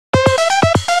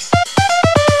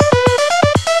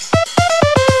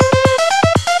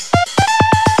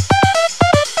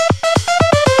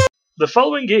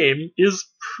following game is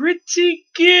pretty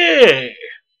gay.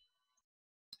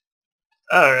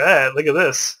 Alright, look at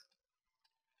this.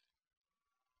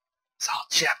 It's all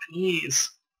Japanese.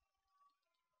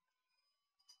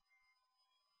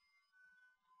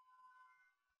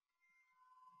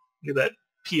 Look at that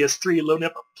PS3 loading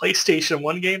up a PlayStation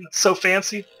 1 game. That's so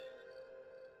fancy.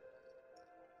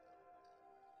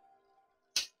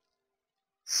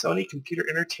 Sony Computer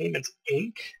Entertainment,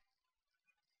 Inc.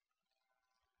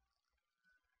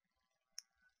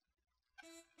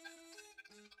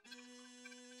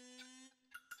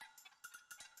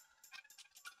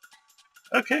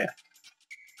 Okay.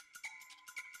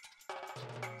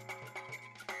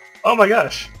 Oh my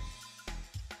gosh.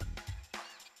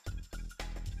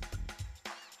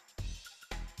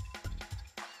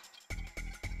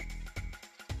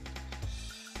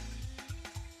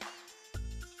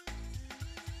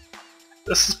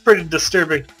 This is pretty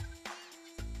disturbing.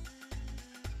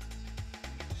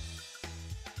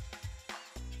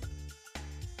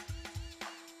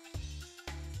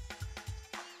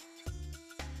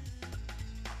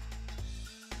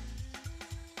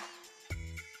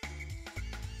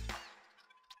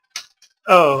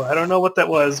 Oh, I don't know what that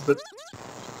was, but...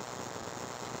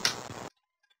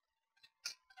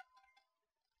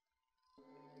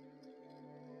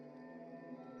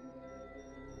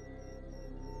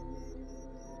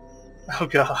 Oh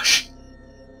gosh.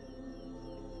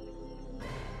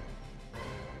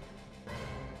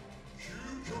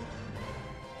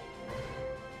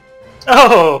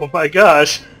 Oh my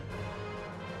gosh.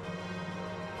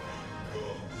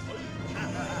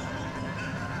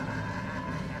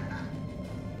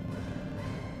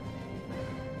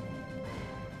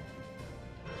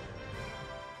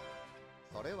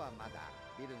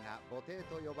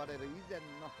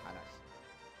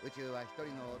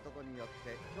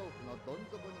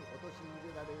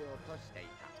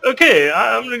 Okay,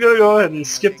 I'm gonna go ahead and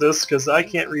skip this because I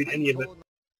can't read any of it.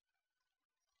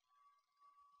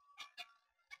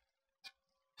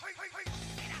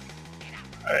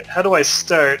 Alright, how do I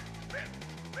start?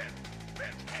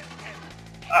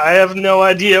 I have no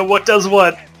idea what does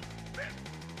what.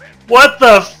 What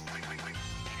the f-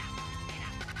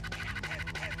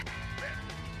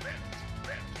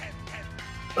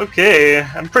 Okay,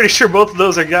 I'm pretty sure both of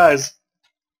those are guys.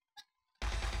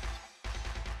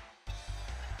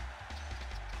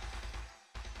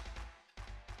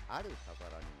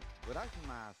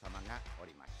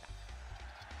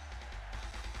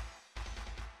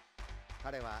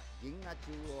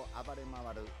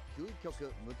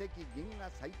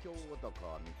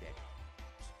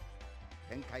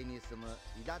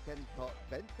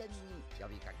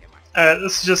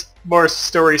 This is just more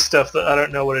story stuff that I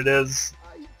don't know what it is.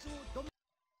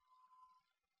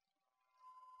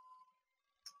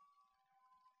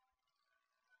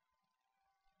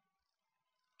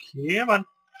 Come on.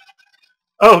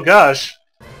 Oh gosh.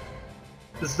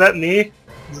 Is that me?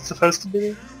 Is it supposed to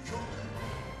be?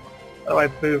 How do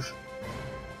I move?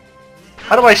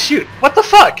 How do I shoot? What the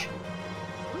fuck?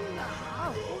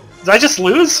 Did I just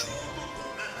lose?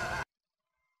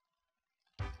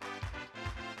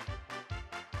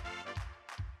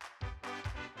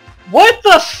 What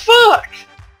the fuck?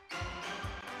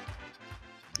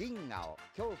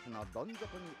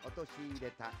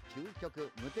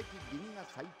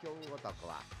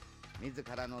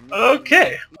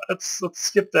 Okay, let's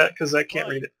skip that because I can't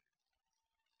read it.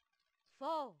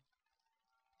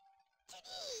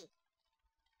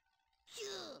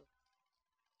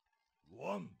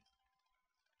 1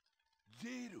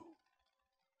 0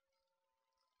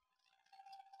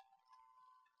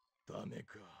ダメ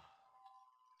か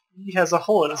He has a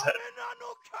hole in his head. ダメな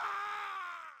のか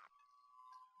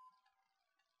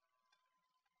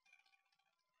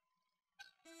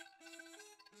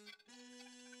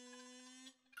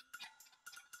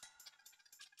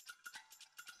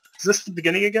Is this the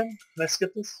beginning again? Can I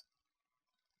skip this?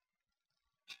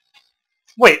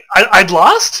 Wait, I'd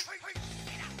lost?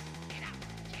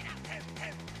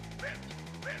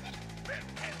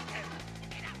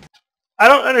 I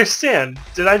don't understand.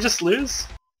 Did I just lose?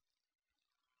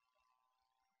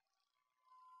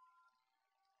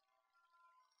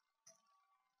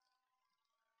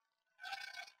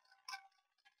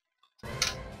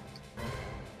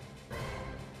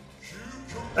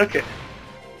 Okay.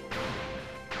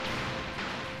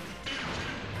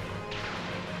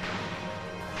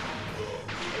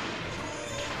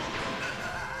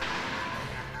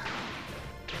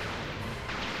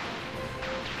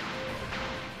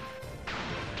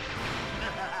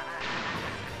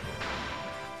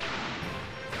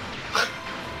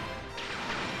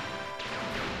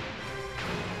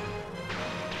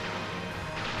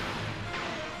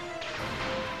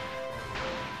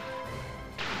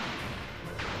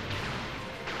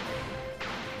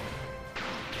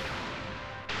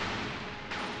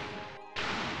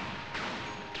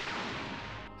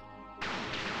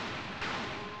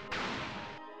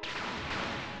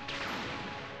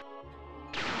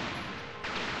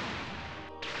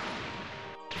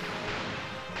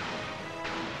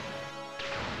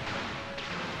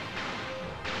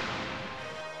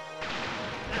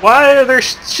 Why are there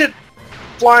shit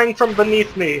flying from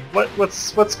beneath me?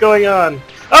 What's going on?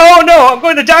 Oh no! I'm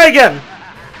going to die again!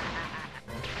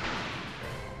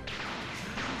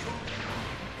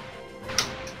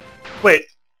 Wait.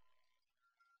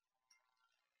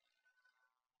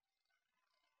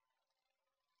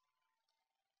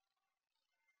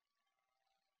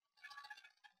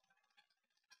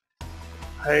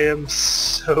 I am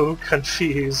so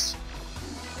confused.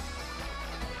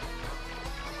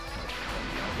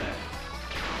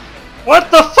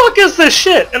 What the fuck is this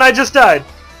shit? And I just died.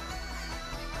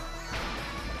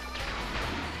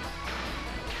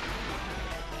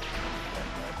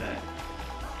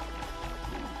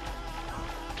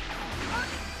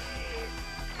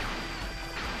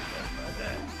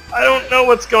 I don't know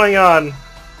what's going on.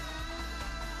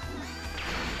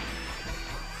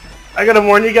 I gotta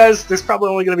warn you guys, there's probably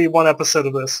only gonna be one episode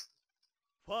of this.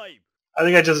 5, I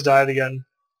think I just died again.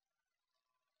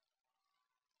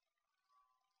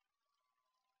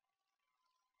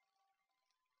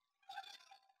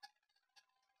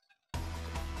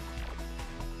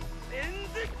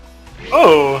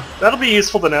 Oh, that'll be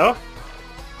useful to know.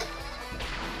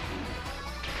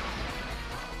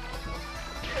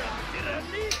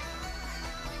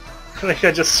 I think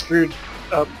I just screwed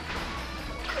up.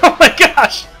 Oh my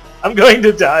gosh! I'm going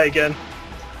to die again.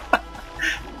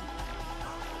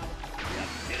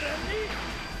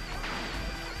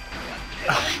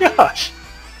 Oh my gosh!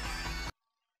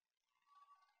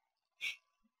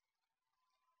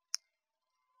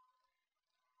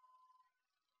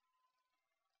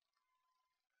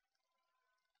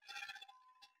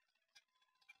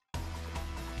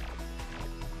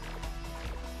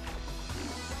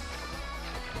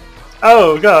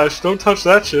 Oh gosh, don't touch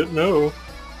that shit, no.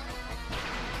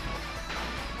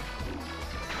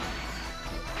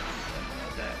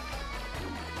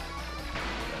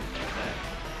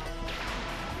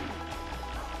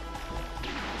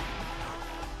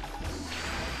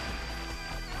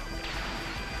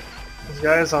 These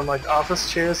guys on like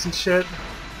office chairs and shit.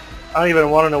 I don't even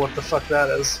want to know what the fuck that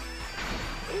is.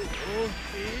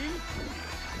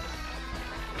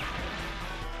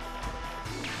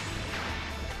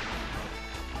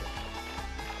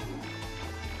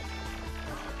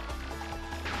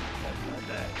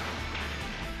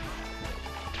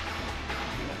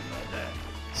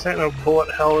 This ain't no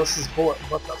bullet hell, this is bullet.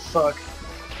 What the fuck?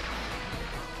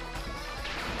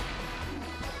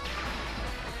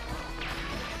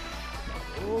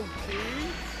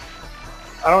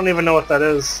 I don't even know what that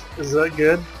is. Is that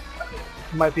good?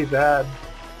 It might be bad.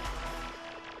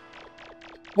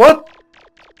 What?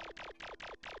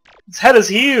 His head is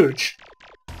huge!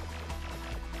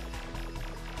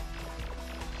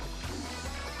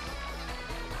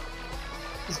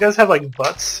 These guys have like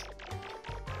butts.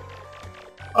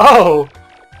 Oh!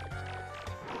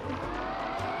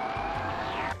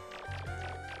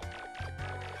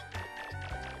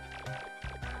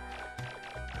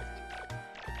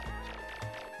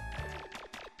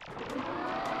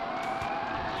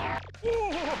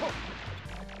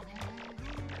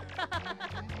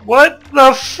 What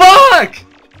the fuck?!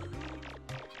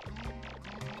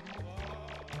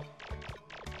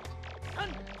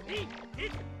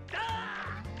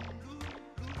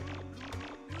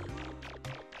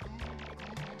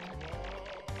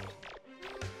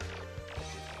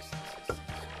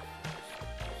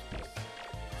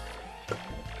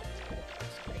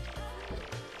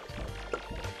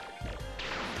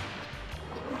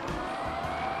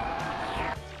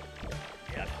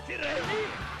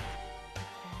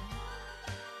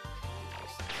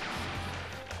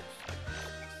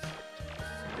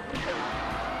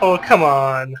 Oh, come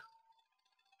on.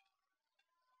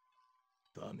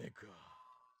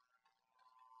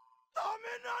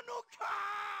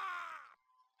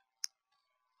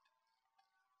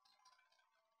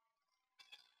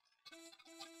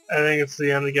 I think it's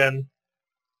the end again.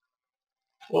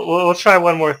 We'll try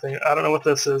one more thing. I don't know what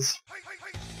this is.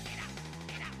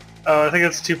 Oh, I think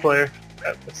it's 2-player.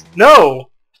 No!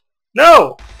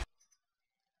 No!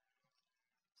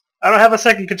 I don't have a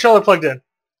second controller plugged in.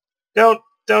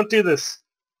 Don't do this.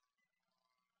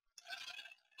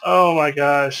 Oh my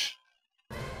gosh.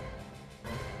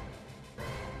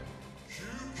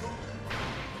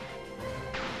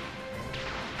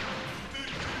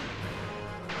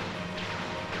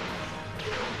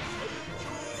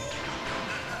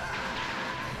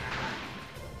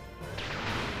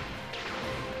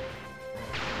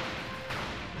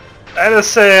 I gotta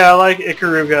say, I like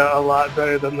Ikaruga a lot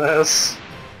better than this.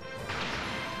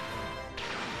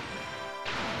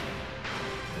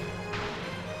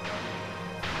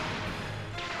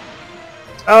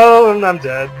 Oh, and I'm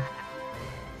dead.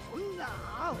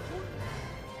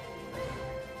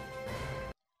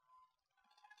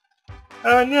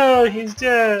 Oh no, he's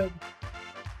dead!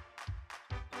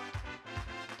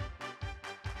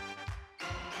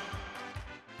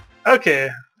 Okay,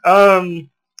 Fight.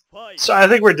 so I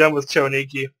think we're done with Cho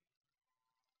Aniki.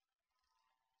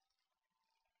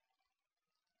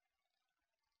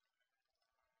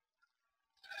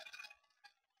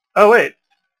 Oh wait,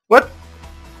 what?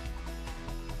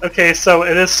 Okay, so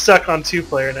it is stuck on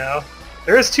 2-player now.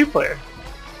 There is 2-player.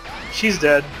 She's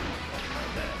dead.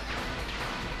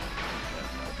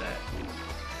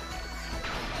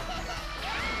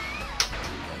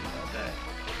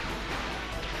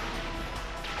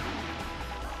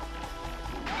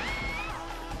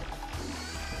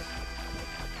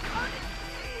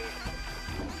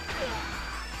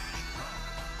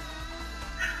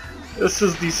 This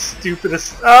is the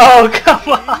stupidest. Oh, come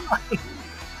on!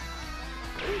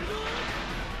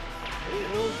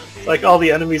 It's like all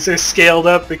the enemies are scaled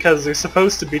up because there's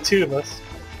supposed to be 2 of us.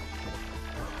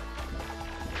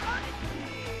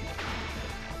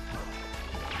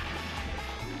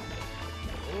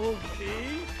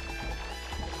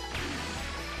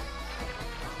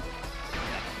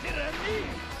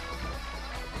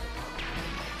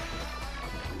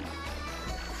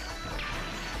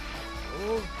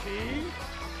 Okay.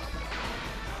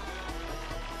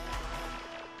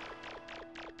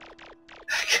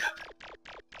 Okay.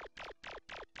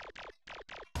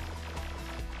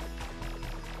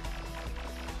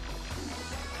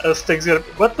 This thing's gonna.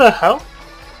 What the hell?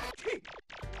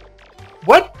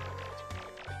 What?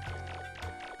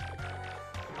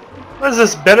 What is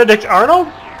this, Benedict Arnold?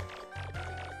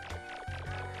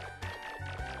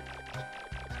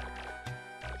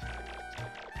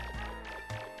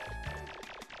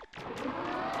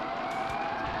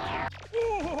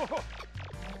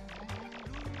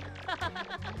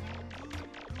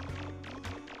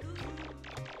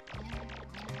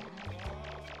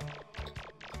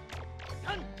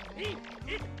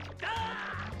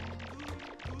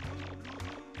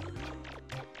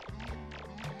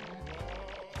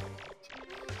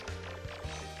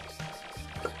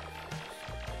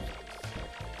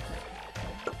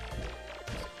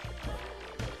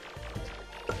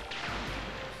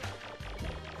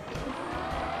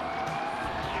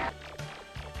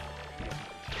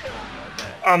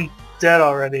 I'm dead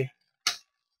already.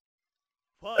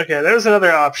 Okay, there's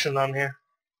another option on here.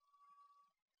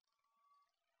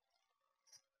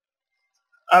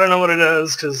 I don't know what it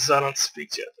is because I don't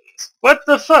speak Japanese. What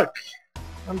the fuck?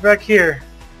 I'm back here.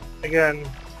 Again.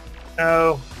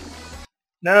 No.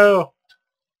 No.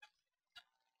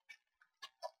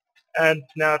 And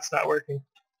now it's not working.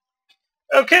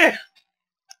 Okay.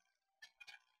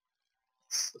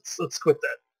 Let's quit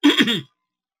that.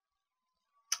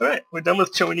 Alright, we're done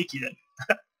with Cho Aniki then.